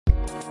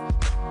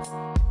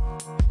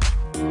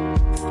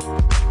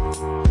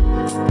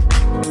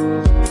Hey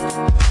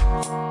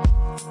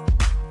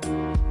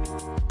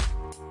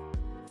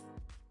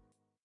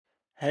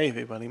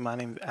everybody, my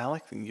name is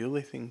Alex and you're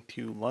listening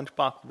to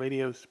LunchBox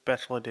Radio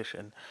Special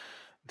Edition.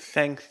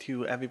 Thanks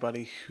to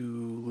everybody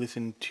who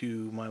listened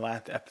to my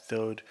last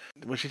episode,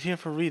 which is here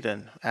for a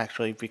reason,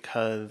 actually,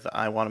 because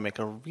I want to make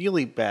a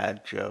really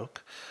bad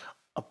joke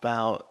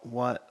about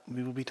what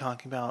we will be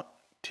talking about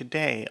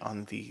today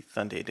on the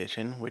Sunday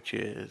edition, which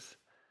is...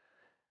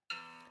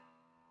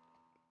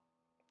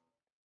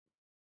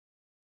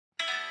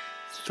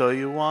 So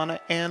you want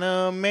to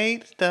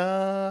animate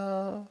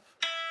stuff?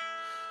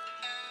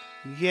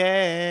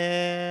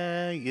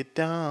 Yeah, you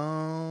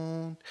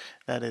don't.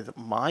 That is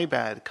my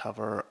bad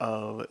cover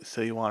of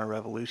So You Want a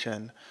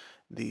Revolution,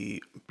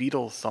 the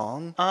Beatles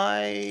song.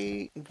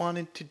 I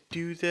wanted to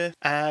do this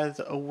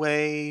as a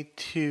way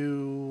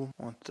to...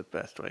 What's the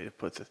best way to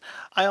put this?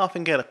 I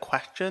often get a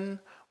question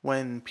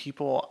when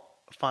people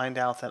find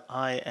out that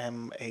I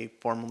am a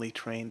formally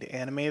trained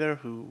animator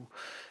who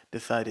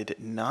decided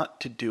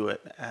not to do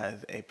it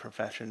as a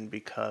profession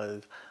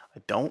because I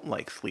don't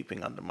like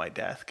sleeping under my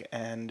desk,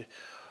 and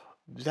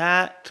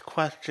that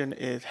question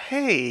is,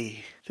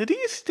 hey, do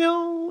you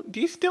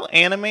still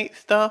animate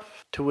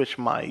stuff? To which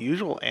my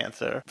usual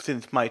answer,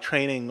 since my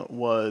training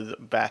was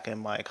back in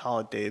my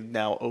college days,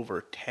 now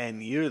over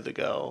 10 years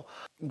ago,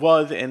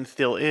 was and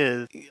still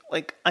is,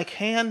 like, I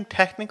can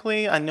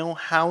technically, I know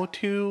how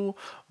to,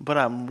 but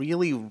I'm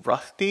really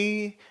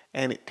rusty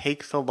and it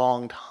takes a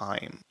long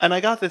time. And I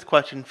got this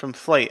question from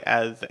Slate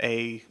as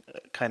a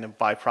kind of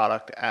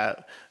byproduct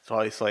at...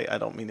 Sorry, Slate, I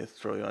don't mean to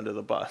throw you under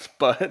the bus,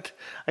 but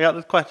I got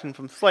this question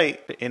from Slate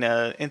in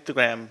an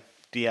Instagram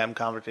DM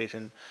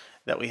conversation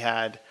that we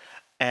had,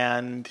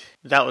 and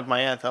that was my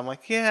answer. I'm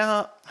like,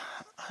 yeah,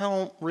 I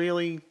don't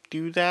really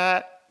do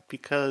that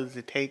because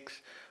it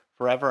takes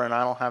forever and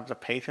I don't have the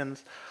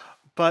patience.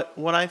 But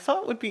what I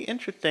thought would be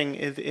interesting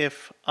is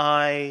if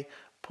I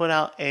put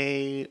out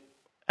a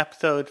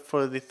episode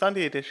for the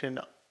Sunday edition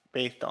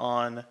based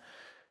on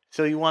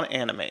So You Want to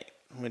Animate,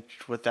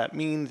 which what that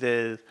means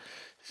is,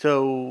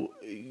 so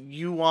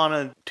you want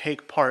to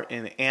take part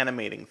in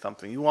animating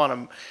something. You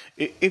want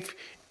to,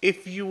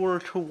 if you were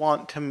to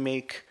want to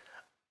make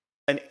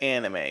an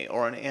anime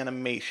or an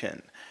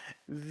animation,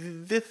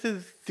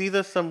 these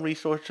are some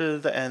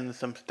resources and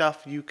some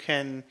stuff you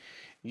can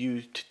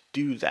use to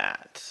do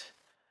that.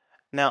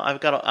 Now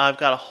I've got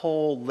a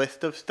whole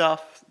list of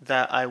stuff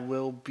that I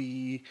will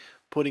be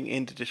putting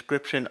in the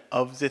description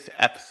of this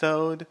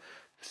episode,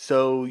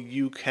 so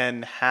you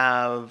can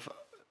have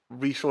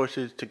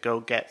resources to go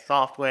get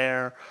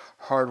software,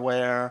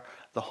 hardware,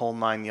 the whole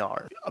 9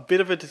 yards. A bit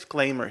of a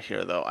disclaimer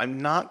here though, I'm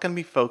not going to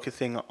be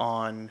focusing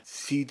on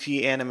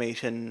CG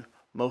animation,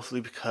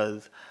 mostly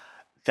because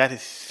that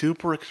is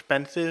super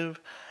expensive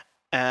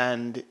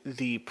and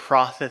the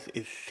process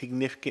is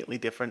significantly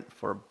different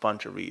for a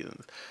bunch of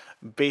reasons.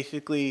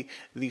 Basically,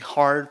 the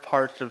hard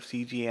parts of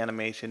CG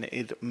animation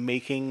is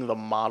making the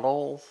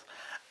models,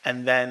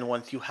 and then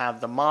once you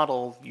have the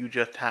models, you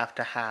just have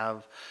to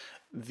have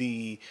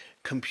the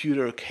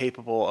computer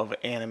capable of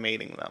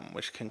animating them,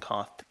 which can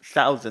cost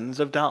thousands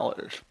of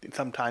dollars,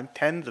 sometimes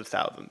tens of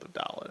thousands of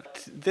dollars.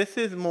 This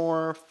is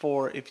more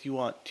for if you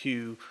want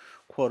to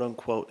quote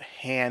unquote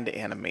hand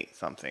animate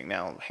something.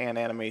 Now, hand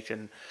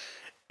animation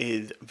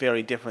is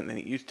very different than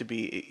it used to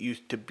be. It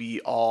used to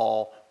be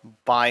all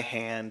by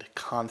hand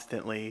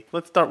constantly.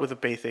 Let's start with a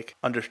basic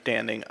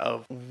understanding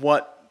of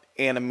what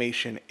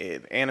animation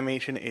is.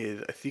 Animation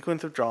is a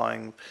sequence of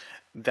drawings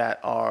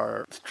that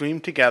are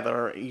streamed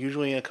together,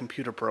 usually in a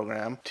computer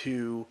program,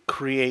 to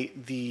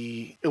create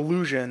the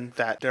illusion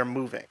that they're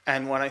moving.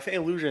 And when I say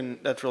illusion,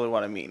 that's really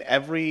what I mean.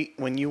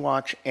 When you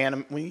watch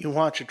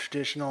a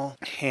traditional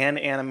hand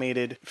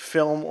animated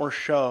film or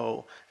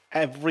show,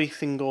 every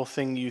single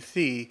thing you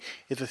see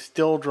is a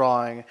still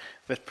drawing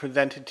that's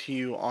presented to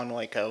you on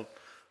like a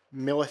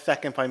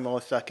millisecond by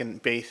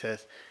millisecond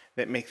basis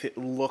that makes it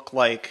look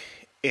like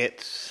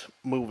it's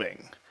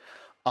moving.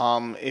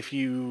 If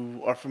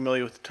you are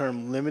familiar with the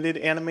term limited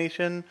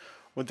animation,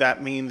 what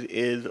that means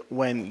is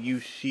when you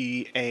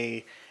see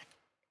a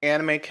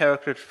anime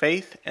character's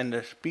face and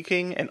they're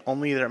speaking and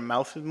only their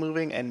mouth is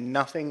moving and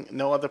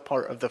no other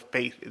part of the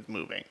face is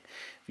moving.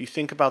 If you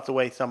think about the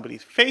way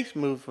somebody's face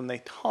moves when they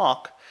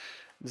talk,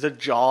 the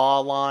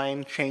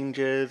jawline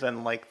changes,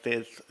 and like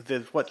there's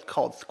what's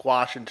called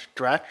squash and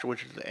stretch,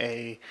 which is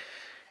a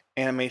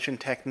animation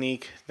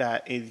technique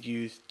that is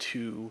used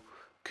to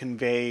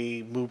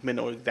convey movement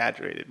or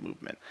exaggerated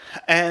movement.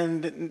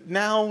 And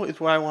now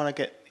is where I want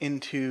to get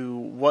into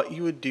what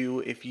you would do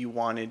if you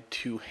wanted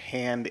to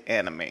hand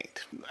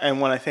animate. And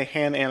when I say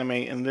hand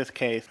animate in this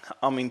case,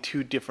 I mean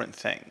two different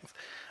things.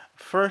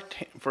 First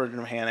version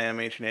of hand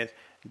animation is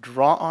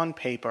draw on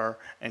paper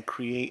and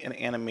create an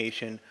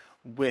animation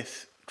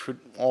with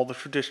all the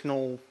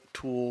traditional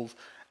tools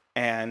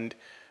and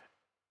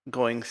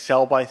going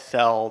cell by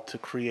cell to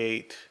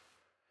create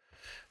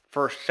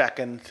first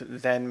seconds,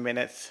 then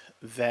minutes,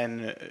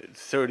 then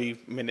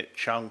 30-minute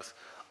chunks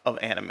of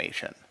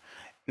animation.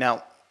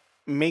 Now,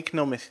 make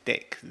no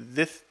mistake,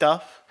 this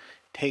stuff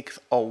takes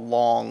a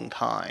long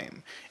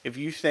time. If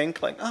you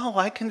think like, oh,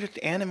 I can just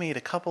animate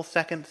a couple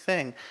seconds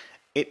thing,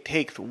 it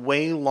takes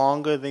way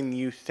longer than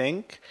you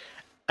think,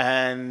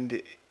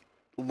 and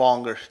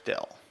longer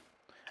still.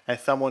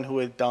 As someone who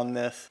has done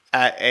this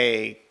at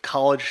a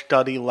college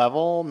study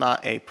level,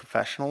 not a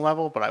professional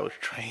level, but I was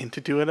trained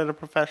to do it at a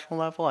professional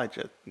level, I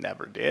just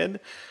never did.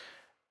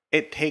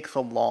 It takes a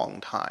long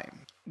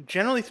time.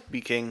 Generally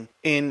speaking,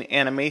 in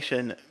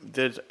animation,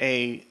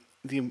 the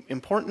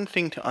important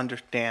thing to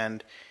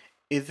understand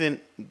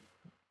isn't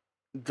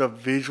the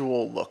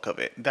visual look of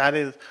it. That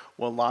is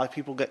what a lot of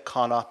people get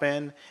caught up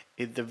in.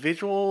 Is the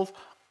visuals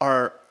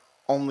are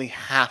only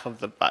half of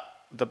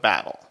the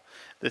battle.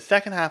 The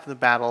second half of the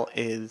battle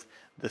is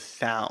the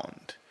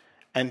sound.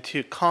 And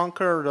to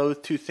conquer those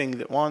two things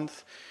at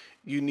once,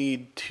 you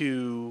need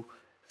to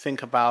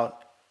think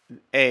about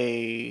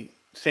a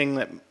thing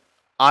that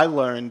I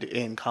learned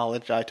in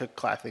college. I took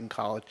class in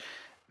college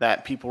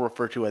that people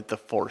refer to as the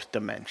fourth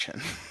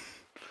dimension.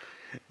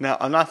 Now,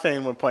 I'm not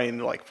saying we're playing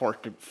like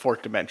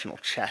fourth dimensional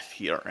chess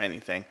here or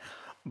anything,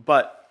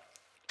 but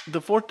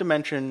the fourth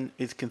dimension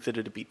is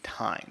considered to be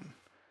time.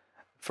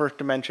 First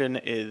dimension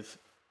is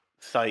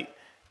sight.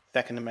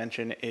 Second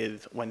dimension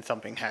is when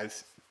something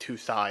has two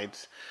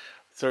sides.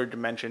 Third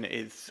dimension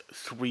is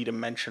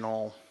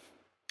three-dimensional.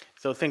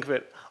 So think of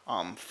it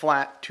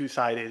flat,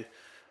 two-sided,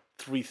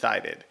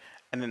 three-sided.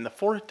 And then the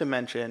fourth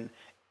dimension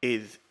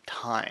is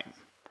time.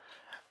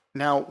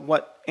 Now,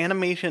 the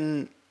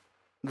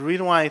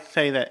reason why I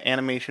say that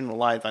animation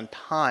relies on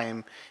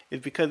time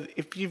is because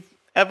if you've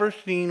ever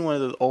seen one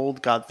of those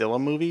old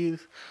Godzilla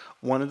movies,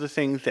 one of the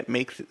things that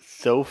makes it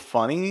so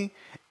funny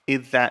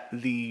is that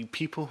the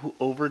people who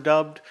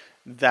overdubbed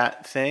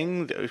that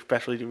thing,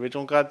 especially the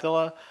original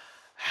Godzilla,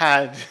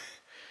 had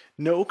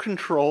no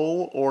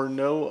control or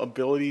no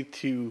ability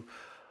to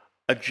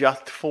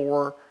adjust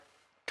for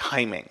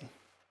timing.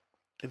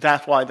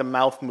 That's why the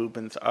mouth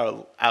movements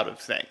are out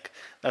of sync.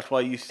 That's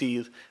why you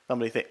see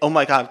somebody say, "Oh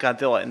my God,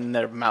 Godzilla," and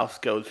their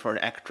mouth goes for an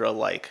extra,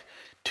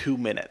 2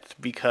 minutes.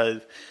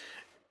 Because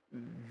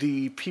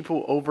the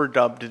people who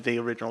overdubbed the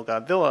original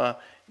Godzilla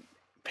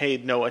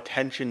paid no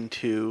attention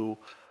to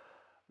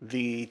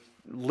the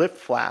lip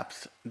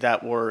flaps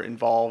that were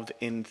involved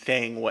in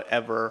saying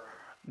whatever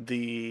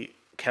the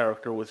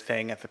character was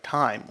saying at the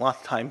time. A lot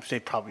of times they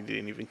probably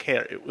didn't even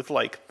care. It was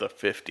like the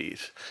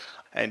 50s.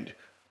 And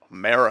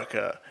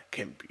America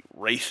can be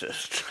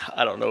racist.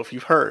 I don't know if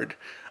you've heard.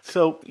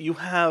 So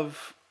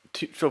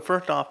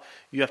first off,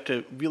 you have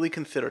to really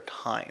consider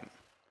time.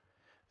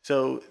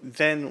 So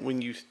then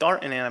when you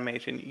start an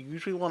animation, you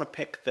usually want to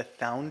pick the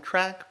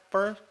soundtrack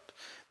first.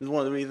 This is one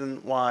of the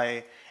reasons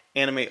why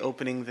anime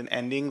openings and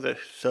endings are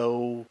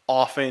so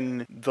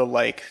often the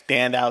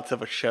standouts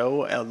of a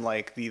show, and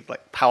these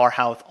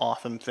powerhouse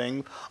awesome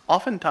things,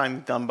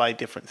 oftentimes done by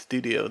different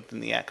studios than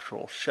the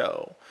actual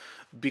show,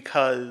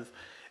 because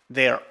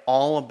they are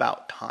all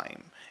about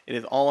time. It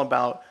is all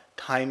about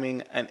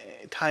timing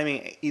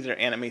either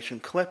animation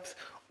clips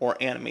or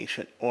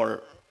animation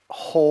or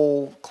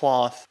whole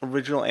cloth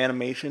original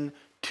animation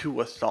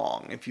to a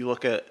song. If you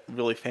look at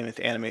really famous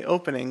anime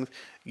openings,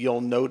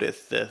 you'll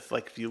notice this.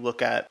 Like if you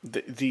look at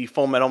the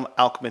Full Metal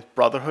Alchemist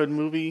Brotherhood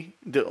movie,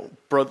 the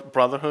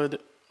Brotherhood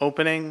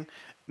opening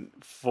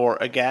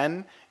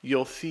again,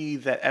 you'll see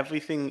that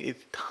everything is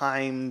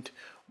timed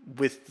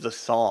with the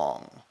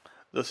song.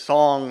 The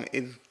song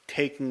is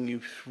taking you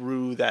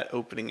through that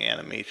opening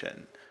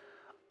animation.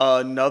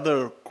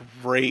 Another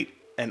great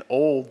and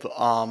old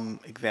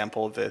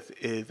example of this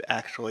is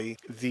actually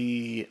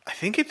I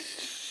think it's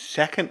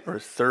second or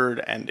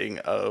third ending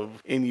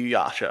of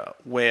Inuyasha,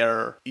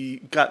 where you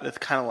got this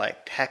kind of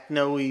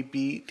techno-y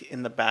beat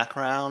in the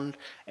background,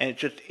 and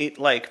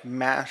it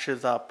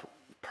matches up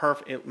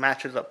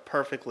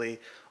perfectly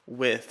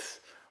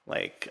with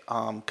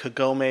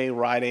Kagome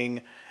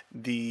riding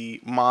the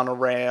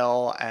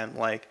monorail and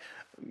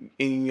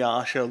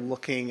Inuyasha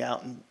looking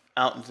out in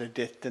the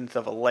distance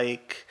of a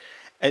lake.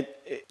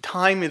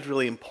 Time is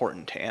really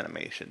important to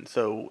animation.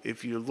 So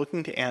if you're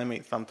looking to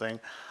animate something,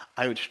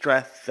 I would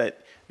stress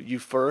that you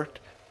first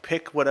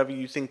pick whatever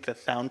you think the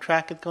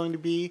soundtrack is going to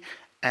be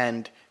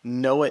and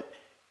know it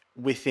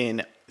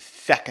within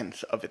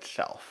seconds of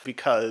itself.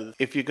 Because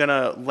if you're going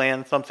to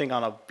land something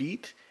on a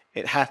beat,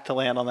 it has to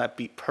land on that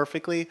beat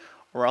perfectly,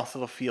 or else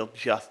it'll feel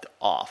just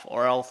off.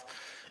 Or else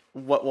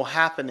what will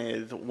happen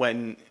is,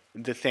 when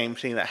the same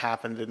thing that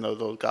happens in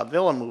those old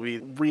Godzilla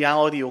movies,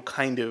 reality will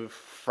kind of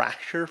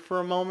fracture for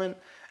a moment,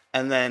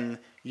 and then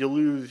you'll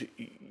lose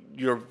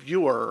your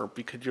viewer,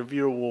 because your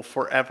viewer will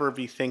forever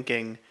be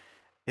thinking,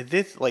 is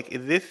this,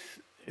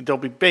 they'll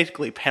be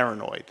basically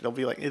paranoid. They'll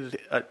be like,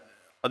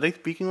 are they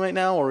speaking right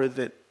now, or is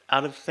it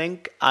out of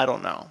sync? I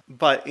don't know.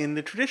 But in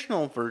the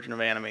traditional version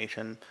of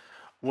animation,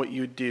 what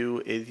you would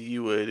do is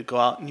you would go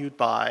out and you'd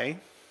buy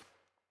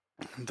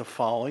the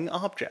following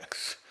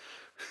objects.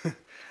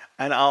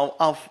 And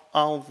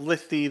I'll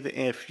list these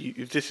if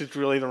this is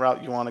really the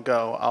route you want to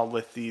go. I'll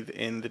list these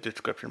in the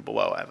description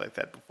below, as I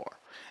said before.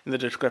 In the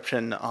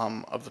description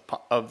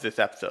of this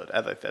episode,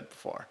 as I said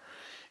before,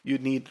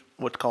 You'd need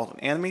what's called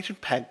an animation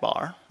peg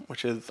bar,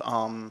 which is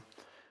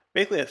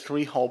basically a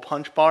 3-hole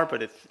punch bar,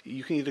 but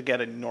you can either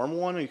get a normal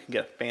one or you can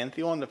get a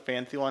fancy one. The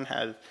fancy one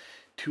has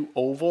 2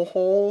 oval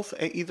holes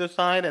at either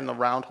side and the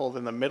round holes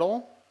in the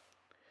middle.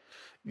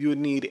 You would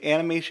need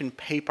animation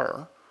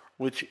paper,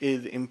 which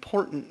is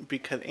important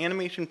because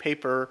animation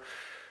paper,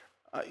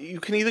 you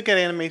can either get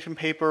animation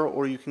paper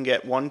or you can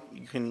get one,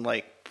 you can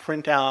like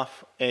print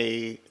off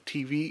a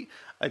TV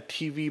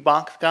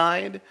box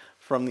guide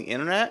from the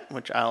internet,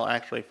 which I'll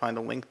actually find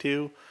a link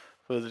to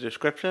for the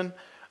description,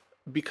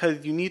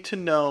 because you need to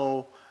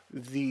know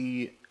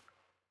the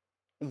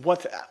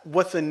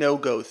what's a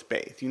no-go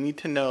space. You need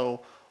to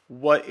know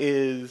what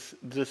is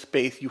the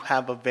space you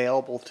have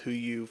available to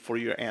you for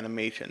your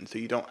animation, so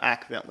you don't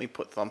accidentally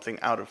put something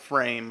out of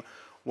frame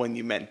when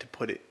you meant to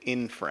put it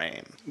in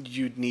frame.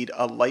 You'd need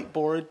a light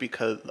board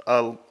because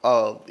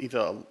either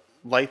a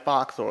light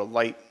box or a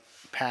light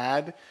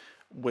pad,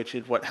 which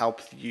is what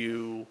helps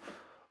you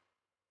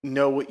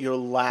know what your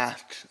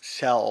last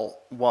cell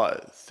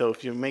was. So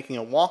if you're making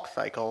a walk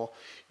cycle,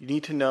 you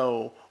need to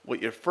know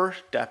what your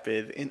first step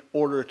is in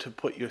order to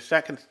put your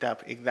second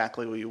step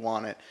exactly where you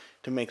want it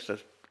to make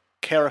the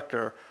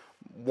character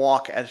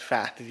walk as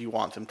fast as you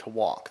want them to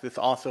walk. This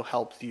also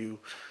helps you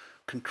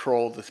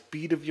control the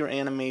speed of your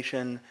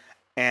animation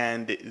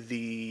and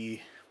the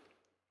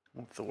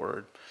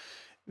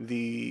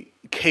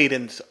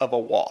cadence of a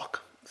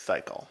walk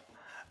cycle.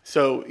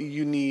 So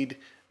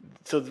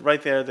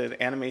right there, there's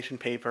animation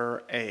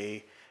paper,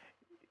 a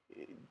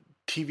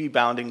TV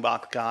bounding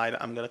box guide,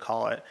 I'm going to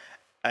call it,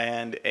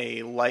 and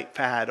a light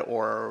pad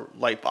or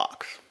light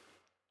box.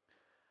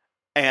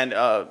 And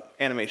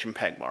animation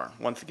peg bar.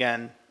 Once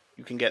again,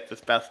 you can get the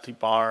specialty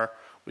bar,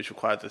 which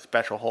requires a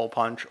special hole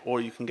punch,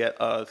 or you can get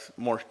a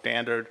more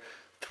standard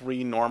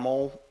 3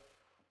 normal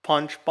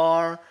punch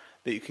bar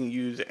that you can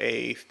use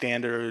a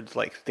standard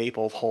like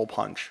Staples hole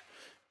punch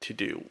to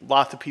do.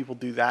 Lots of people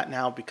do that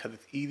now because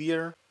it's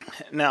easier.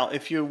 Now,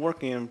 if you're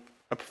working in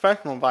a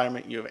professional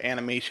environment, you have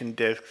animation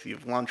discs, you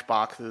have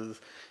LunchBoxes,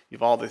 you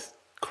have all this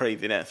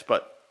craziness,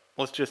 but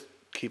let's just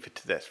keep it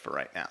to this for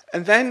right now.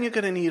 And then you're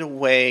going to need a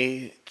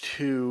way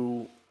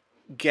to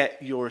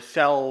get your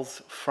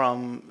cells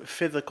from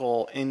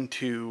physical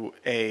into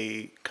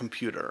a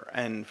computer.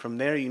 And from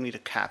there, you need a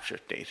capture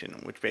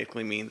station, which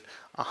basically means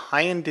a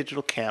high-end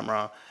digital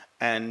camera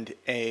and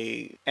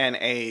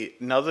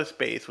another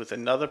space with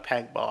another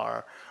peg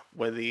bar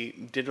where the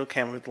digital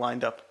camera is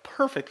lined up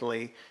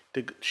perfectly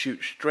to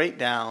shoot straight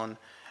down,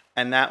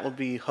 and that will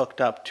be hooked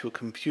up to a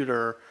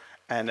computer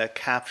and a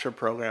capture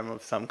program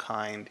of some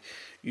kind,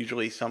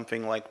 usually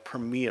something like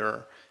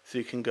Premiere, so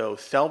you can go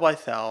cell by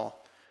cell,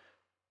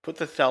 put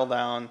the cell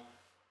down,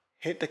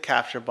 hit the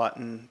capture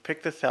button,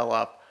 pick the cell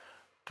up,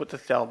 put the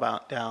cell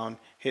down,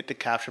 hit the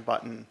capture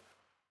button,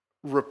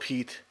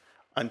 repeat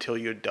until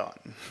you're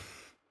done.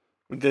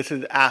 This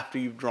is after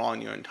you've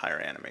drawn your entire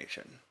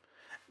animation.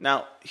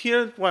 Now,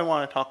 here's where I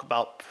want to talk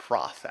about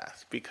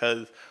process,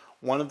 because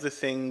one of the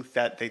things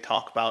that they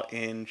talk about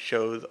in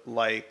shows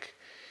like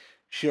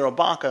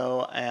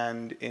Shirobako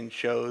and in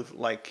shows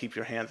like Keep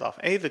Your Hands Off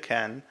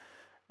Eizouken,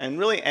 and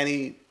really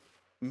any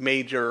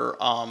major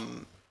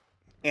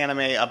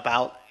anime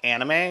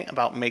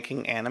about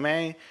making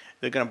anime,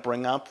 they're going to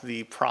bring up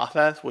the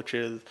process, which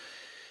is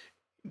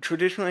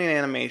traditionally in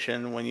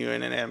animation, when you're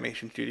in an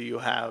animation studio, you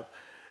have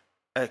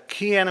a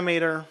key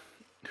animator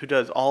who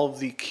does all of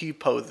the key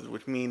poses,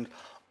 which means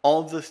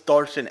all of the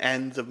starts and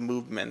ends of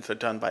movements are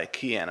done by a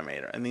key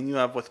animator. And then you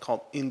have what's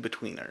called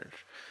in-betweeners.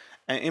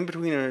 And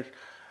in-betweeners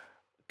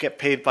get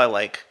paid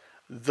by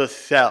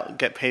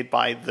get paid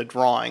by the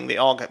drawing. They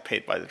all get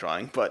paid by the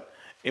drawing, but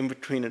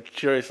in-betweeners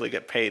seriously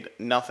get paid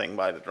nothing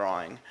by the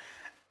drawing.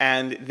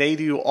 And they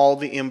do all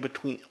the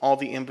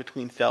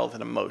in-between cells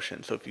in a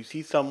motion. So if you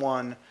see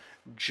someone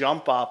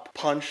jump up,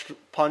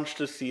 punch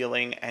the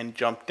ceiling, and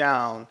jump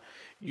down,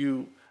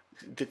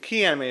 the key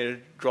animator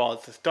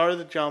draws the start of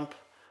the jump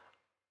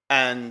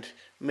and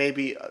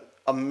maybe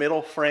a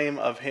middle frame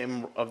of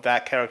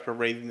that character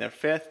raising their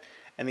fist,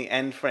 and the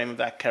end frame of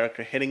that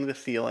character hitting the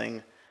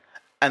ceiling,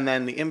 and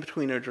then the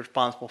in-betweener is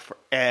responsible for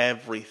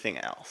everything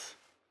else.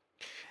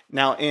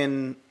 Now,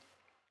 in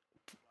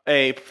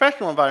a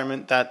professional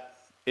environment, that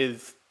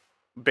is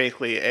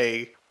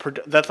basically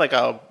that's like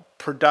a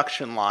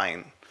production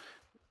line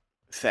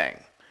thing.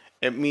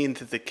 It means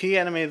that the key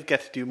animators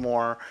get to do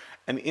more,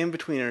 and the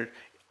in-betweeners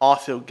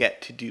also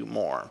get to do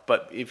more.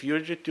 But if you're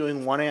just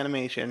doing one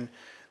animation,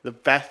 the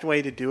best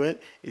way to do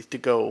it is to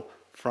go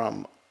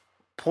from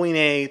point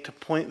A to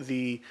point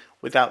Z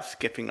without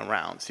skipping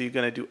around. So you're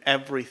going to do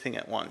everything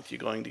at once. You're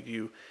going to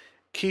do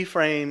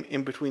keyframe,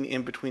 in between,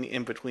 in between,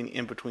 in between,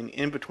 in between,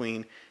 in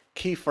between,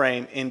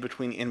 keyframe, in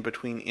between, in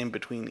between, in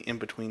between, in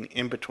between,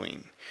 in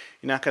between.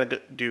 You're not going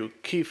to do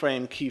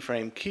keyframe,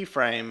 keyframe,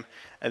 keyframe,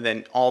 and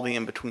then all the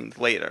in-betweens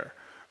later,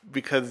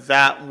 because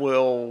that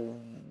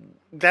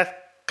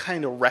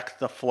kind of wrecks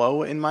the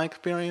flow in my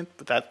experience,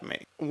 but that's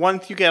me.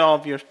 Once you get all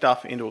of your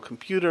stuff into a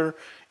computer,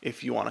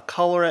 if you want to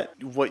color it,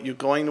 what you're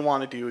going to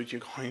want to do is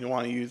you're going to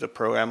want to use a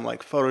program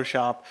like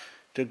Photoshop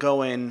to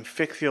go in,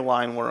 fix your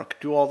line work,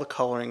 do all the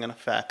coloring and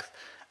effects,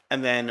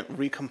 and then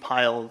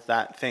recompile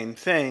that same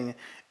thing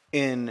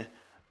in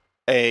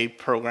a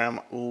program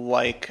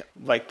like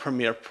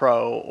Premiere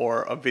Pro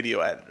or a video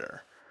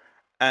editor.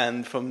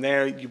 And from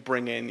there, you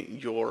bring in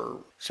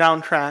your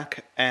soundtrack,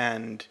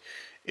 and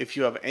if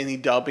you have any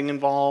dubbing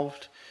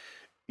involved,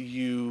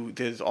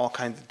 there's all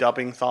kinds of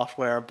dubbing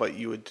software, but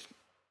you would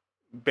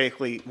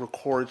basically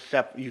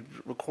you'd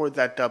record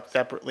that dub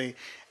separately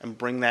and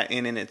bring that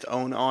in its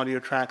own audio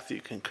track so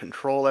you can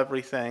control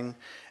everything,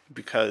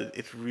 because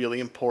it's really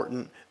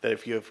important that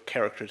if you have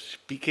characters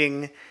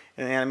speaking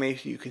in an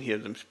animation, you can hear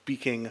them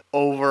speaking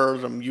over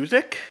the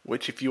music,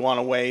 which if you want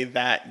a way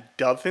that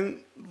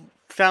doesn't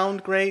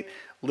sound great,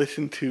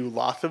 listen to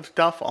lots of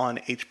stuff on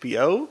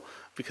HBO,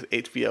 because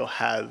HBO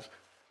has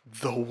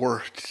the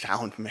worst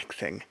sound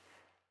mixing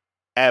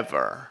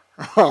ever.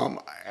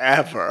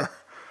 Ever.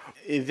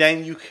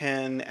 Then you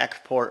can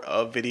export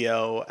a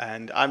video,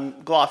 and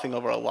I'm glossing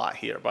over a lot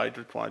here, but I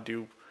just want to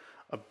do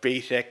a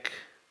basic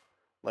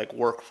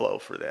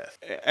workflow for this.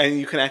 And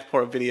you can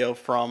export a video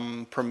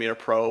from Premiere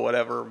Pro,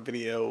 whatever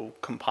video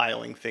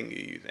compiling thing you're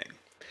using.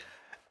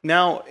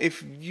 Now,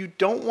 if you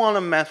don't want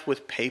to mess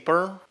with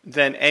paper,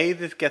 then A,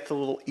 this gets a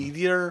little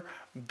easier.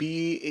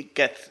 B,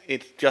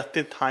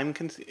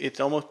 it's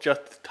almost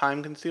just as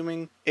time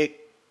consuming. It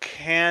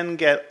can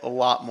get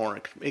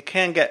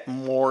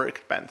more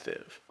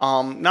expensive.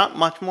 Not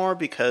much more,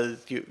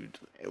 because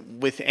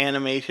with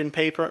animation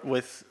paper,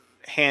 with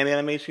hand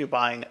animation, you're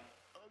buying,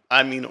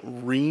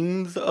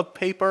 reams of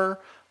paper,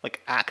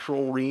 like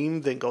actual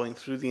reams, and going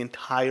through the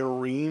entire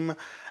ream,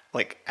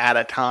 at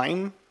a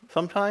time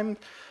sometimes.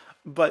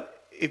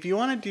 But if you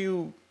want to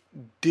do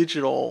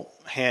digital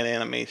hand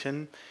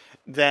animation,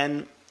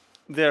 then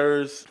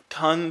there's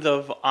tons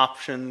of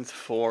options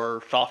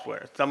for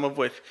software, some of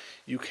which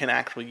you can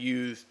actually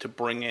use to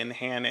bring in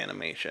hand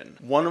animation.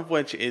 One of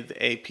which is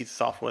a piece of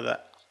software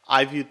that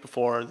I've used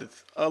before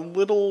that's a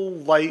little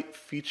light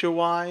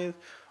feature-wise,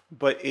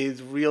 but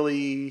is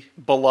really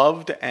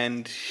beloved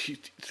and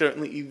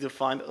certainly easy to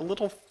find. A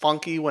little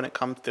funky when it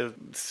comes to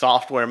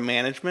software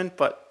management,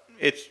 but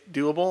it's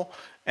doable,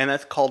 and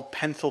that's called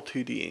Pencil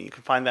 2D, and you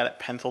can find that at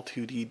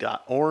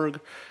pencil2d.org.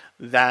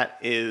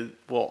 That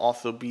will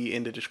also be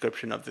in the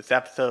description of this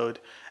episode.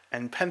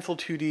 And Pencil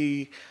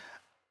 2D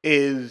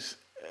is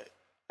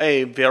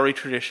a very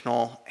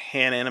traditional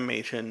hand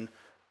animation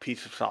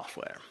piece of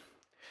software.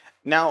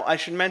 Now, I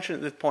should mention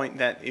at this point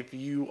that if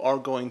you're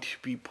going to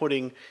be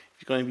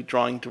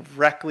drawing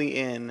directly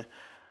in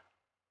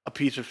a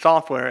piece of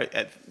software,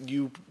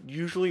 you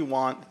usually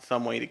want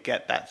some way to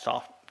get that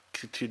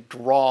to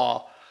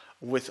draw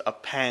with a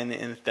pen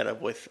instead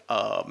of with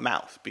a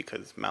mouse,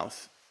 because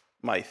mice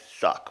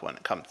suck when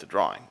it comes to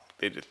drawing.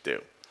 They just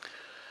do.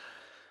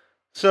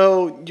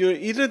 So you're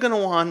either going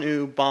to want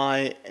to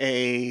buy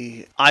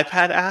a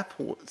iPad app,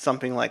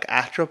 something like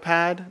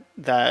AstroPad,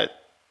 that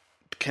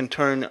can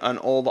turn an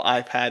old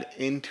iPad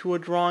into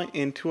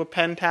a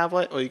pen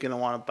tablet, or you're going to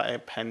want to buy a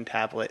pen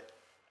tablet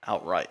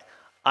outright.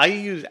 I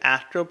use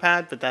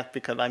AstroPad, but that's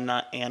because I'm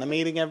not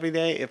animating every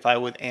day. If I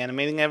was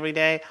animating every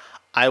day,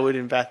 I would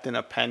invest in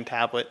a pen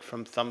tablet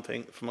from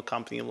a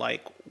company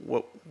like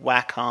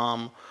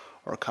Wacom,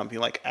 or a company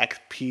like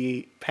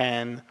XP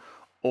Pen,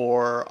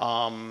 or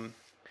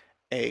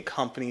a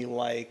company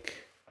like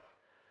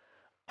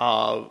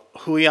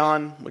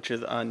Huion, which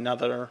is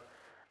another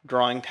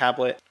drawing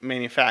tablet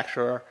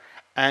manufacturer.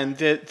 And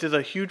there's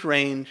a huge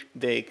range.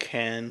 They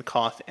can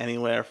cost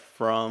anywhere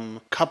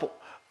from couple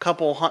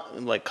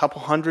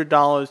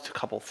 $100 to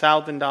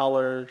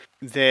 $1,000.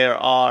 There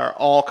are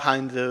all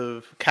kinds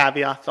of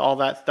caveats to all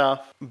that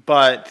stuff,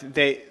 but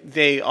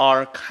they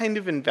are kind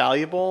of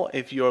invaluable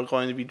if you're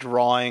going to be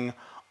drawing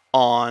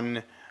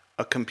on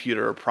a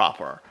computer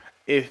proper.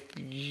 If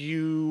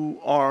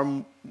you are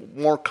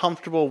more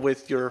comfortable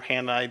with your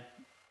hand-eye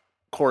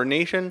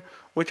coordination,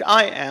 which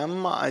I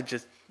am, I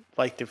just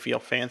like to feel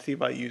fancy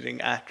by using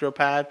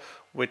AstroPad,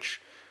 which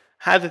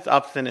has its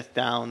ups and its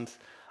downs.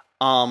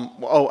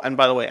 And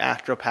by the way,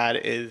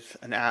 AstroPad is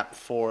an app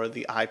for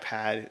the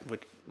iPad,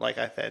 which, like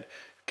I said,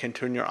 can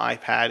turn your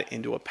iPad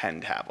into a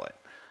pen tablet.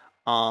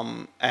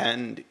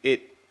 And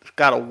it's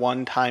got a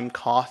one-time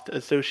cost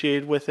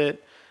associated with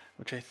it,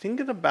 which I think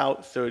is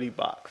about $30,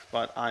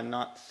 but I'm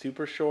not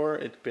super sure.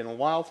 It's been a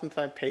while since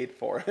I paid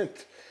for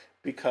it,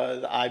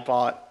 because I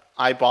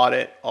bought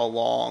it a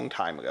long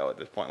time ago at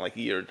this point, like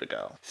years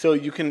ago. So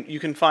you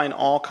can find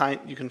all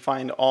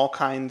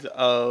kinds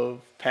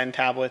of pen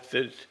tablets.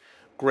 There's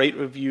great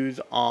reviews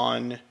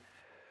on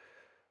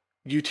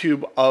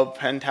YouTube of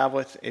pen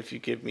tablets. If you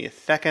give me a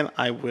second,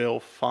 I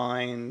will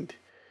find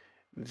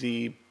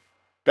the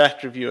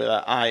best reviewer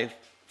that I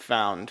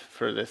found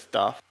for this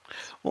stuff.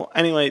 Well,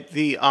 anyway,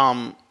 the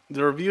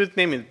reviewer's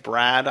name is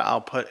Brad.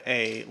 I'll put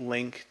a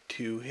link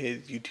to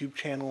his YouTube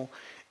channel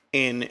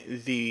in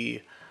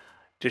the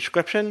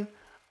description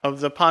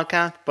of the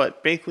podcast,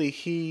 but basically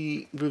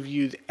he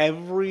reviews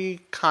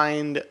every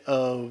kind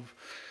of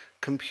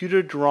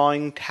computer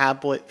drawing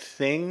tablet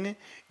thing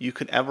you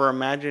could ever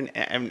imagine,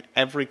 and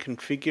every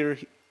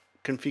configuration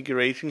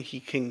configuration he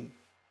can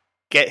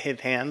get his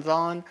hands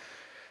on.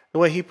 The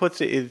way he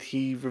puts it is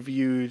he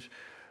reviews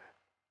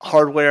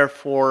hardware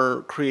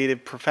for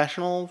creative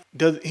professionals.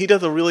 He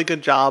does a really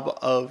good job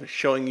of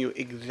showing you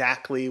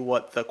exactly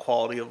what the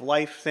quality of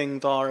life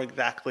things are,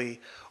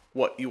 exactly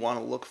what you want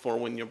to look for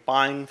when you're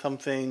buying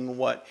something,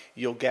 what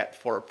you'll get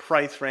for a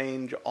price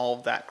range, all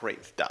of that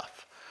great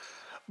stuff.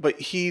 But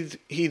he's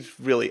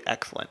really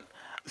excellent.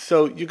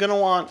 So you're going to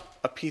want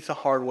a piece of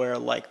hardware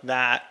like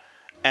that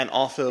and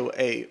also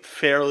a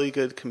fairly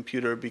good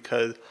computer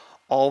because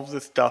all of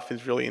this stuff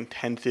is really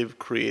intensive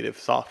creative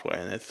software.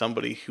 And as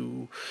somebody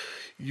who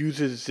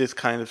uses this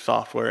kind of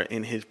software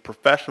in his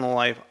professional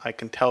life, I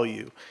can tell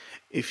you,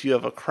 if you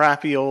have a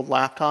crappy old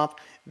laptop,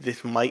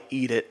 this might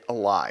eat it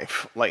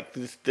alive. Like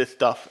this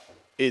stuff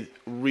is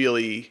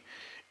really,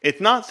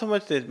 it's not so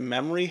much that it's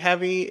memory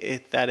heavy,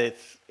 it's that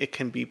it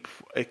can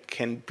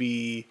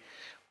be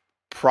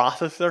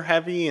processor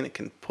heavy, and it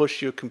can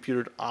push your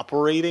computer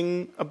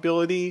operating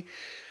ability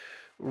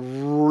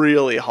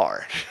really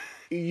hard.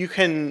 You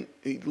can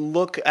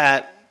look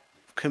at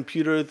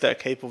computers that are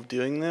capable of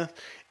doing this.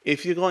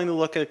 If you're going to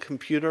look at a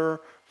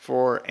computer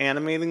for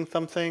animating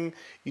something,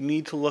 you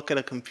need to look at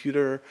a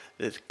computer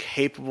that's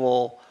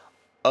capable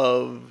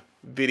of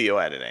video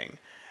editing.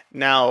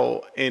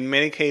 Now, in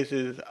many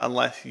cases,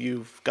 unless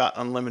you've got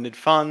unlimited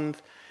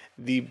funds,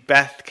 the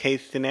best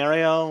case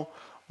scenario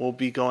will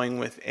be going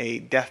with a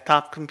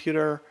desktop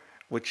computer,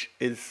 which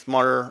is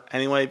smarter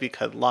anyway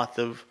because lots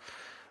of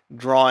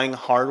drawing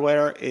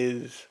hardware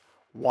is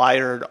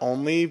wired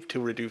only to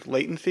reduce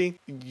latency.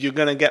 You're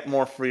going to get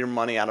more for your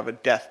money out of a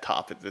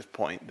desktop at this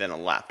point than a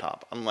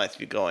laptop, unless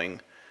you're going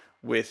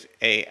with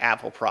a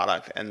Apple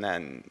product and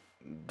then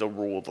the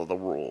rules are the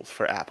rules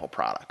for Apple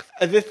products.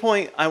 At this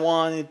point, I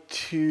wanted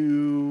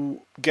to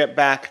get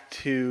back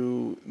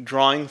to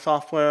drawing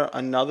software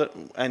and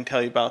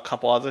tell you about a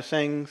couple other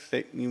things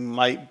that you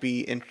might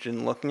be interested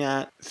in looking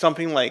at.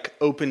 Something like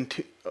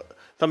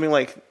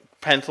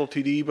Pencil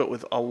 2D, but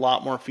with a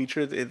lot more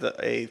features, is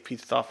a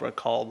piece of software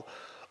called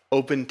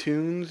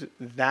OpenToons.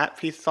 That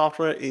piece of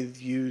software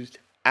is used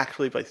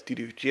actually by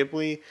Studio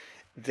Ghibli.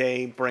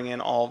 They bring in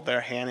all of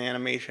their hand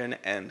animation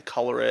and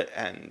color it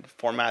and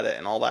format it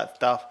and all that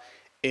stuff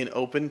in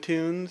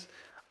OpenToons.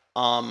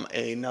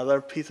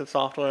 Another piece of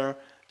software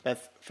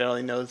that's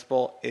fairly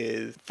noticeable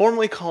is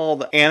formerly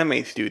called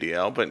Anime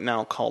Studio, but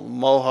now called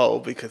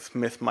Moho because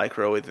Smith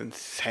Micro is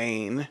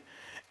insane.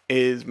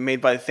 Is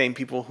made by the same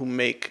people who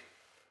made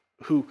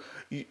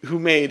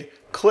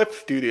Clip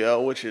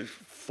Studio, which is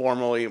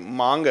formerly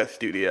Manga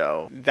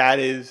Studio.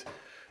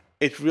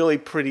 It's really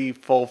pretty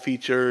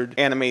full-featured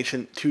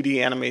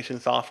 2D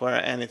animation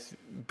software, and it's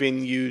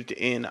been used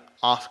in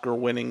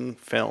Oscar-winning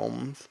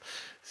films.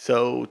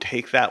 So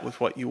take that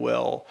with what you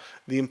will.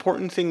 The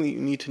important thing that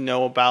you need to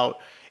know about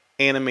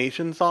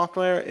animation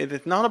software is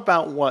it's not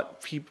about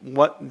what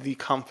the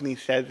company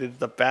says is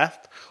the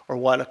best, or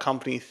what a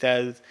company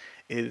says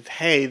is,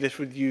 hey, this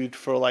was used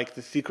for like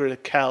The Secret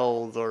of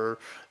Kells or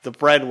The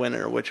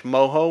Breadwinner, which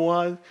Moho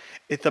was.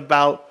 It's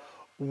about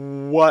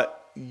what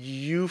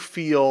you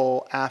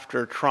feel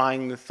after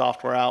trying the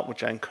software out,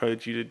 which I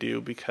encourage you to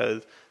do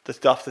because the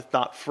stuff that's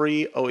not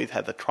free always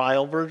has a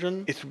trial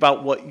version. It's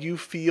about what you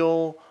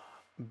feel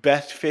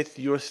best fits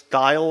your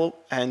style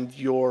and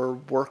your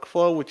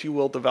workflow, which you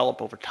will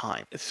develop over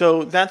time.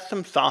 So that's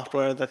some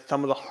software, that's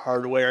some of the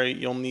hardware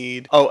you'll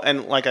need. Oh,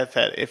 and like I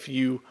said, if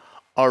you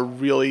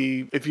have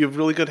really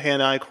good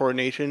hand-eye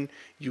coordination,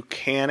 you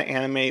can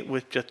animate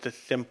with just a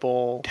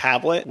simple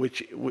tablet,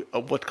 which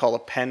what's called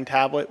a pen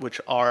tablet,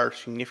 which are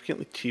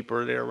significantly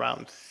cheaper. They're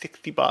around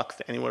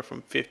 $60, anywhere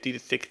from $50 to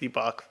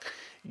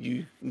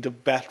 $60. The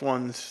best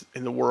ones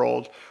in the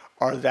world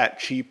are that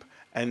cheap,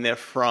 and they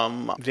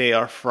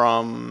are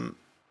from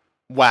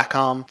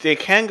Wacom. They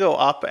can go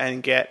up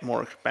and get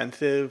more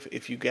expensive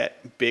if you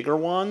get bigger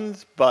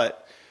ones,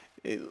 but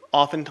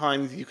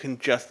oftentimes you can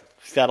just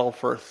settle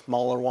for a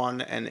smaller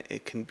one, and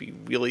it can be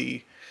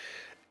really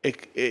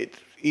it's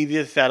easy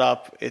to set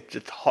up.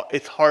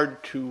 It's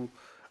hard to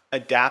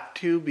adapt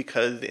to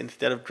because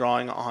instead of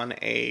drawing on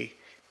a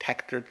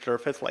textured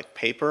surface like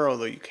paper,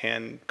 although you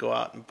can go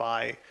out and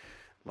buy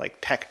like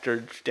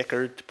textured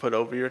stickers to put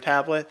over your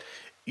tablet,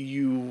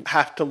 you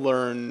have to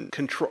learn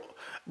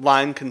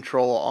line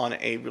control on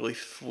a really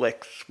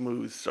slick,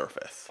 smooth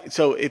surface.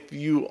 So if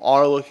you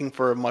are looking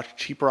for a much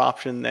cheaper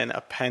option than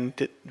a pen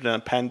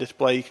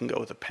display, you can go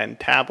with a pen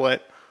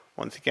tablet.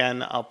 Once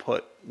again, I'll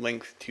put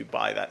links to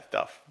buy that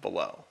stuff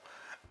below.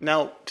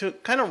 Now, to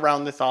kind of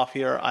round this off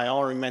here, I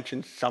already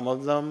mentioned some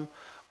of them,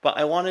 but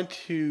I wanted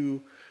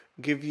to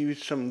give you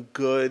some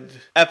good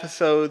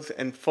episodes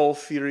and full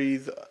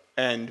series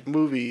and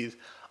movies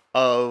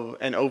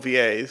and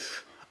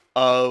OVAs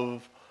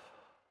of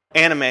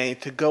anime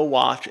to go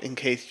watch in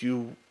case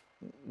you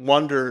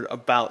wondered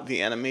about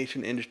the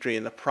animation industry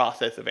and the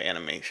process of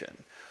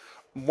animation.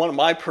 One of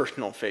my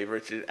personal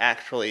favorites is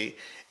actually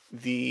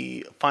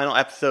the final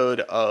episode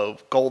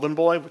of Golden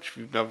Boy, which if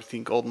you've never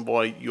seen Golden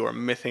Boy, you are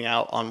missing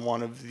out on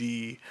one of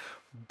the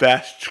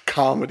best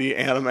comedy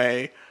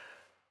anime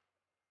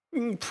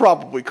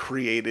probably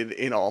created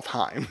in all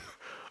time.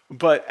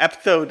 But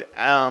episode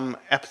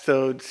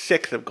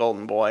 6 of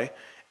Golden Boy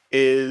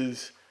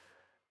is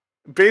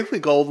basically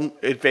Golden.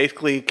 It's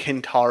basically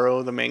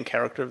Kintaro, the main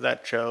character of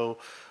that show,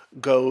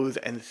 goes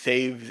and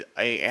saves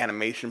a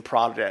animation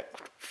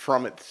project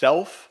from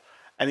itself,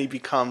 and he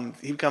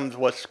becomes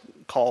what's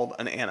called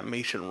an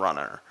animation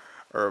runner,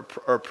 or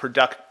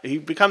product. He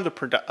becomes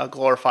a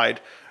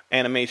glorified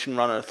animation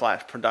runner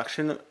slash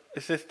production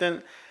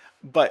assistant.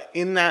 But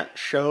in that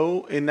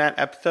show, in that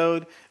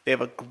episode,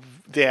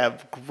 they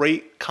have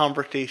great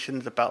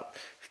conversations about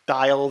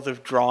styles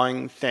of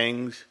drawing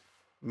things,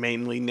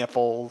 mainly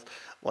nipples.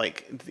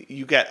 Like,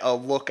 you get a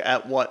look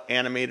at what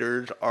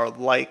animators are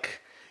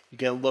like. You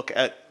get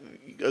a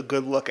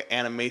good look at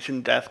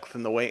animation desks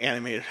and the way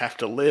animators have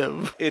to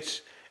live.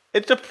 It's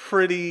a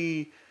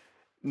pretty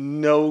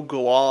no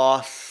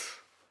gloss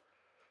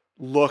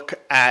look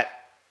at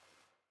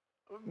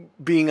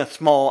being a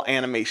small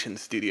animation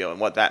studio and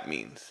what that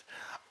means.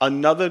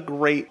 Another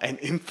great and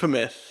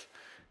infamous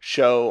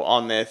show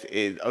on this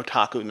is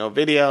Otaku no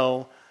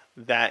Video.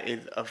 That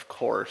is, of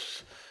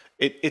course,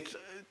 it's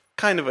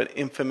kind of an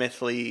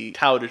infamously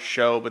touted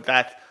show, but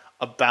that's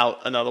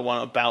about another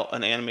one about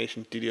an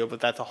animation studio, but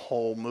that's a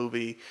whole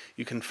movie.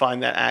 You can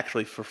find that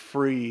actually for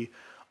free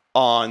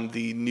on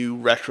the new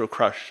Retro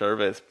Crush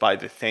service by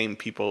the same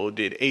people who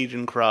did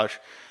Asian Crush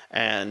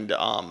and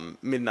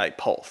Midnight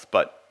Pulse,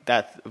 but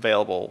that's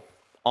available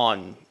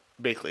on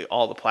basically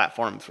all the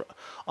platforms,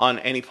 on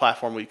any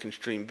platform where you can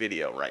stream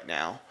video right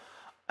now.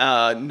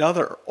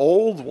 Another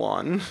old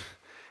one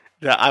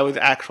that I was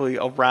actually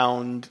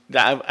around,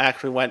 that I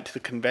actually went to the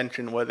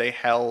convention where they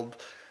held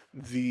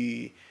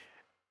the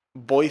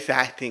voice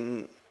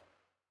acting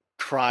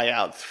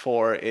tryouts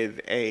for,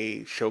 is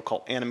a show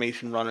called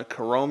Animation Runner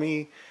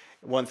Kuromi.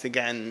 Once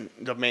again,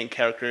 the main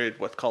character is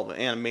what's called an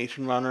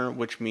animation runner,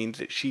 which means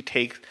that she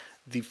takes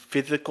the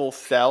physical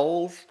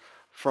cells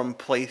from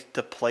place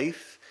to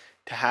place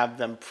to have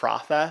them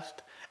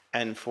processed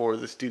and for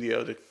the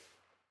studio to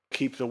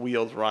keep the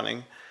wheels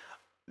running.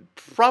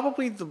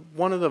 Probably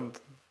one of the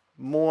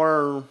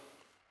more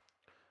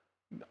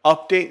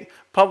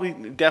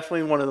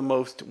definitely one of the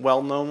most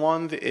well-known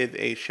ones is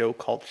a show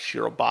called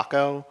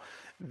Shirobako.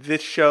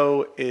 This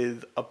show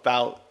is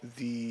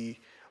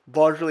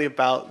largely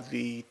about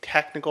the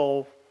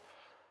technical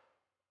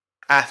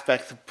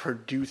aspects of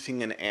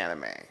producing an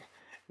anime.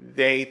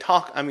 They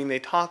talk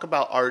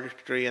about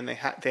artistry, and they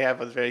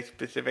have a very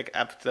specific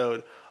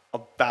episode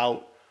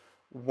about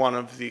one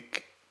of the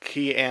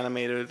key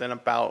animators and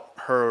about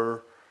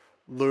her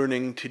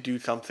learning to do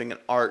something in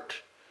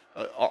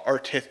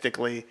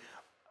artistically,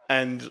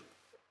 and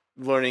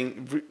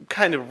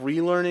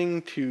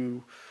relearning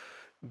to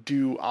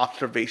do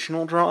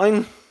observational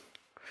drawing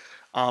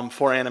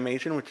for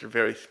animation, which is a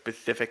very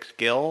specific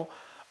skill.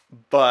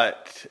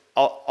 But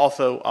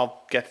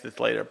I'll get to this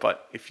later.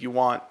 But if you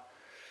want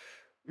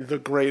the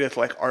greatest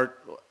art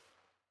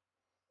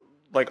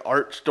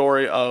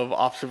story of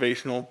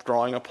observational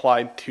drawing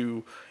applied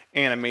to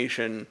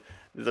animation,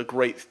 the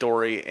great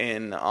story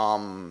in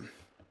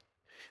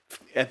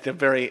at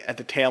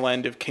the tail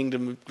end of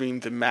Kingdom of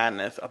Dreams and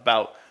Madness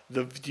about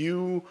the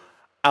view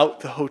out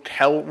the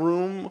hotel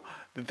room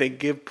that they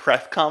give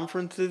press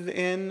conferences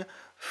in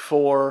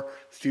for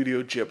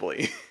Studio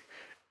Ghibli.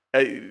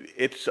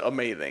 It's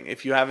amazing.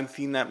 If you haven't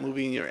seen that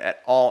movie and you're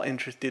at all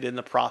interested in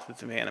the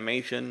process of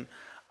animation,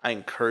 I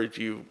encourage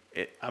you.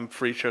 I'm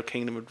pretty sure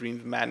Kingdom of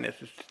Dreams and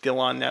Madness is still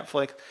on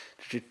Netflix.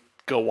 Just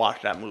go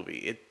watch that movie.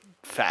 It's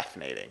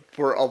fascinating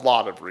for a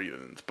lot of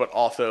reasons, but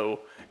also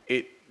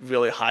it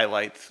really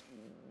highlights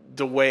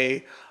the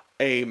way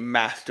a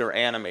master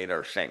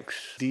animator thinks.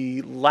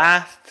 The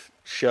last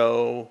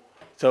show,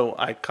 so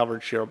I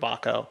covered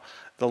Shirobako.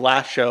 The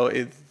last show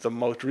is the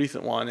most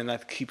recent one, and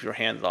that's Keep Your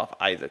Hands Off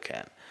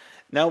Aizaken.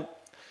 Now,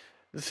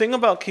 the thing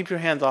about Keep Your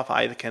Hands Off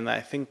Aizaken that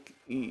I think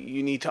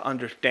you need to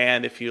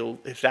understand, if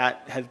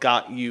that has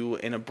got you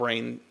in a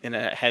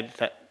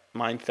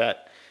mindset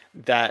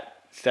that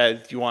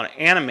says you want to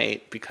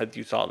animate because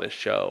you saw this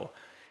show,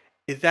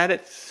 is that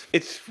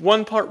it's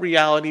one part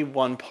reality,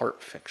 one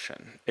part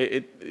fiction.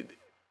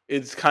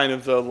 It's kind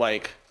of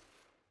the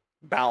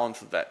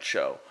balance of that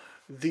show.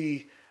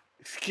 The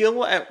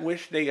skill at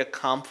which they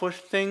accomplish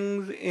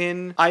things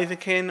in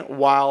Aizaken,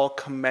 while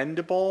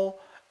commendable,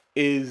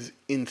 is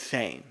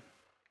insane.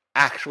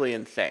 Actually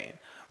insane.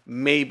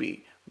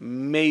 Maybe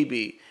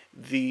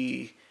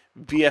the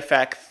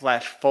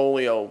VFX /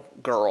 folio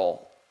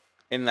girl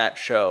in that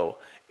show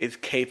is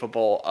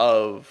capable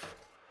of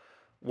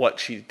what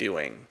she's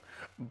doing.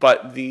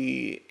 But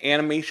the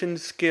animation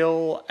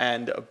skill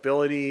and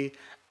ability,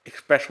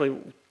 especially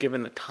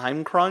given the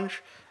time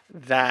crunch,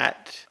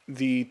 that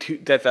the two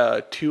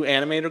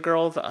animator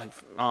girls, I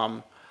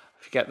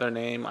forget their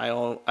name.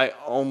 I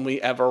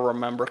only ever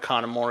remember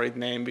Kanamori's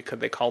name because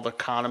they called her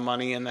Kana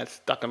Money, and that's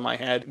stuck in my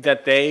head.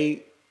 That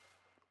they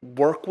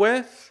work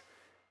with,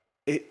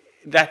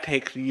 that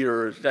takes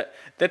years.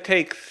 That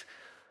takes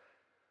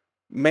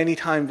many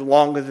times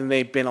longer than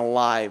they've been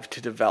alive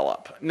to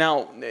develop.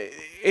 Now,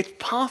 it's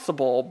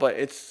possible, but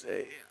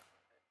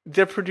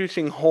they're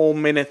producing whole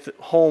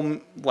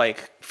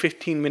like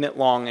 15-minute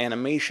long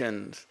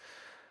animations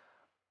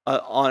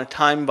on a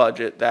time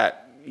budget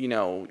that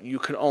you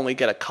could only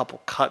get a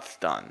couple cuts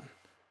done.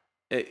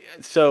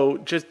 So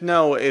just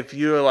know, if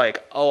you're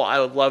like, oh, I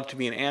would love to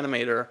be an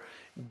animator,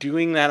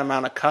 doing that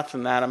amount of cuts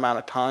in that amount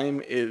of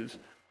time is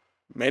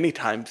many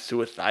times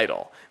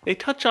suicidal. They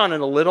touch on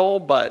it a little,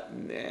 but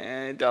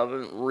it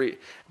doesn't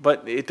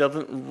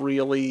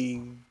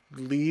really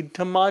lead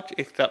to much,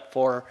 except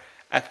for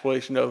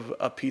exploration of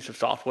a piece of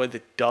software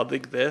that does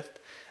exist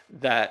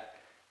that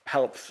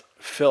helps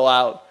fill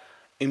out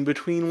in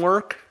between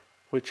work,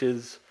 which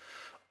is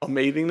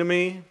amazing to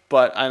me.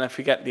 But I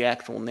forget the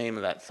actual name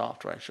of that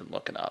software. I should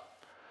look it up.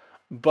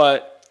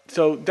 But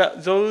so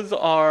those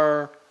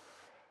are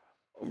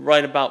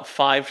right about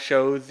 5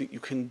 shows that you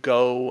can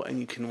go and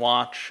you can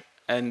watch,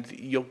 and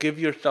you'll give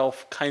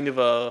yourself kind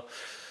of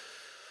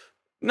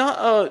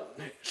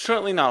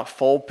certainly not a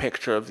full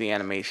picture of the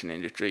animation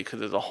industry, because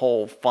there's a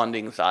whole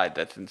funding side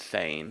that's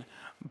insane,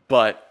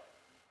 but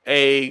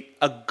a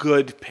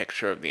good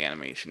picture of the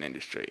animation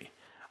industry.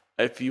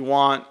 If you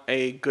want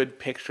a good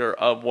picture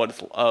of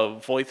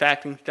of voice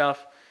acting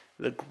stuff,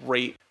 the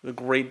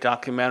great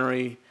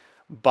documentary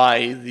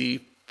by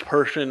the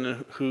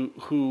person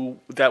who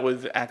that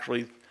was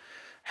actually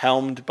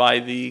helmed by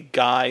the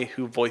guy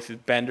who voices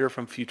Bender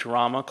from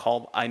Futurama,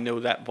 called I Know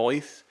That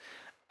Voice,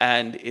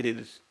 and it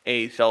is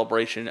a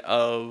celebration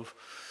of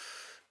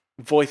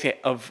voice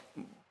actors.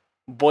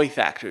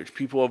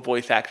 People of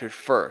voice actors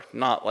first,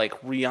 not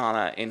like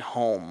Rihanna in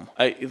Home,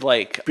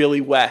 like Billy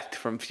West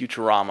from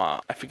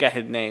Futurama. I forget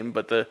his name,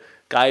 but the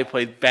guy who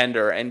plays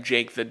Bender, and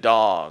Jake the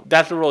dog.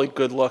 That's a really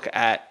good look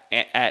at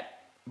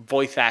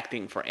voice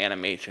acting for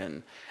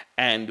animation,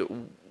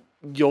 and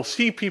you'll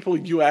see people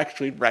you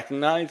actually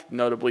recognize,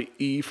 notably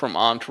E from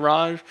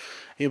Entourage, and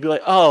you'll be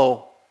like,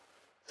 oh,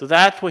 so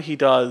that's what he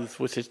does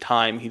with his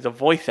time. He's a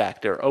voice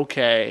actor,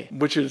 okay,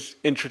 which is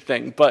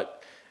interesting.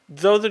 But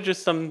those are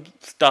just some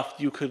stuff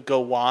you could go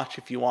watch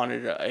if you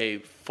wanted a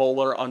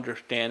fuller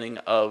understanding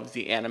of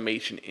the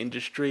animation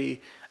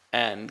industry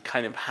and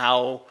kind of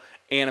how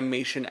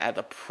animation as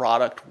a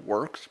product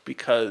works,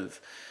 because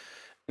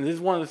this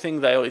is one of the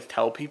things I always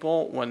tell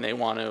people when they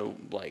want to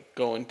like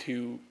go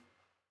into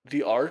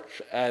the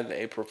arts as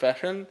a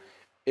profession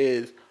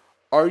is,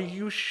 are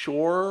you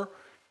sure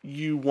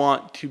you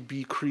want to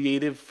be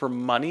creative for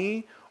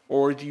money,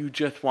 or do you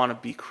just want to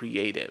be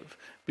creative?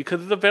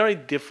 Because it's a very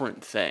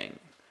different thing.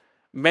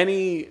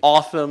 Many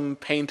awesome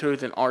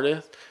painters and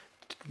artists,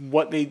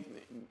 what they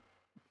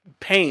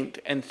paint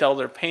and sell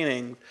their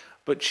paintings,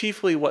 but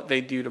chiefly what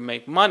they do to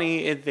make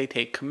money is they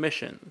take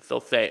commissions.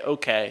 They'll say,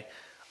 okay,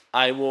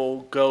 I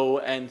will go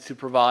and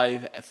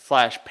supervise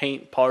 /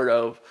 paint part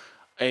of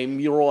a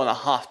mural in a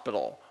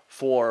hospital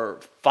for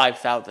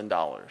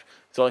 $5,000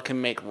 so I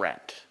can make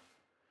rent.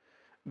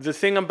 The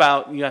thing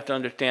you have to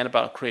understand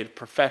about a creative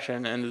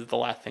profession, and this is the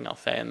last thing I'll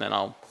say and then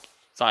I'll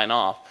sign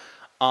off,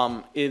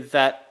 is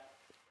that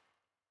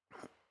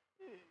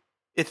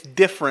it's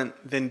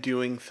different than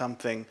doing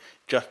something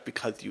just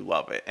because you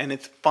love it. And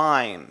it's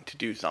fine to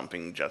do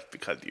something just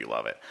because you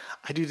love it.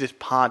 I do this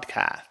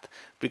podcast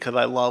because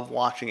I love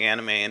watching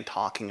anime and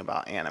talking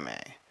about anime.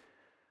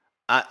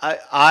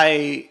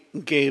 I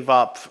gave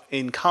up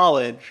in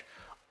college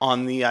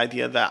on the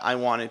idea that I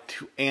wanted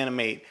to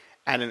animate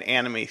at an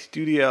anime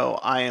studio.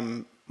 I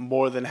am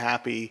more than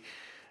happy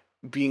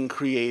being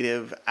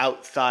creative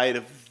outside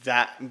of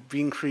that,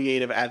 being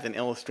creative as an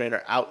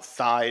illustrator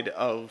outside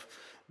of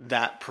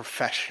that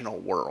professional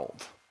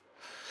world.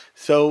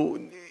 So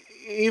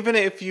even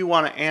if you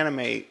want to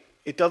animate,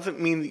 it doesn't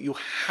mean that you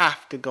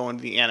have to go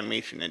into the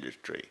animation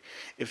industry.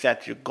 If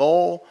that's your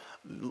goal,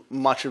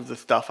 much of the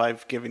stuff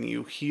I've given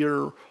you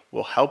here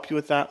will help you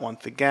with that.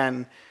 Once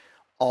again,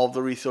 all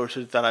the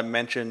resources that I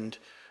mentioned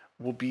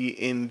will be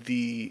in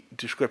the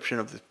description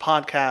of this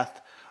podcast,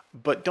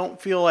 but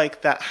don't feel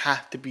like that has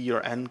to be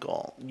your end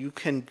goal. You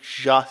can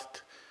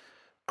just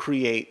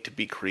create to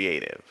be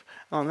creative.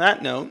 On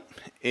that note,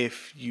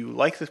 if you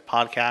like this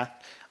podcast,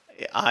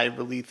 I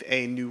release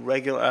a new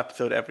regular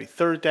episode every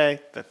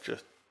Thursday that's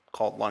just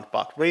called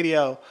LunchBox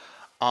Radio,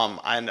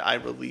 and I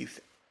release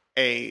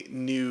a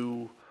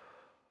new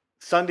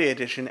Sunday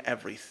edition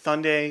every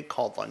Sunday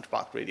called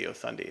LunchBox Radio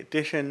Sunday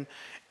Edition.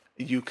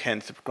 You can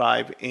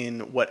subscribe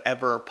in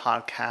whatever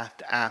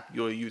podcast app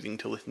you're using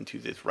to listen to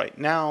this right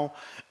now.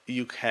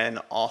 You can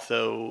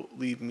also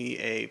leave me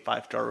a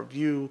 5-star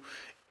review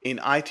in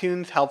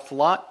iTunes. Helps a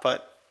lot,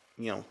 but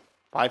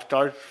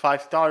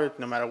 5 stars,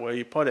 no matter where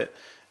you put it.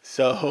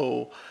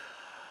 So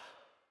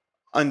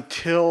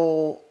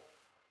until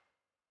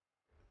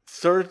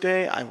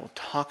Thursday, I will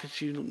talk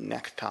to you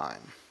next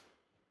time.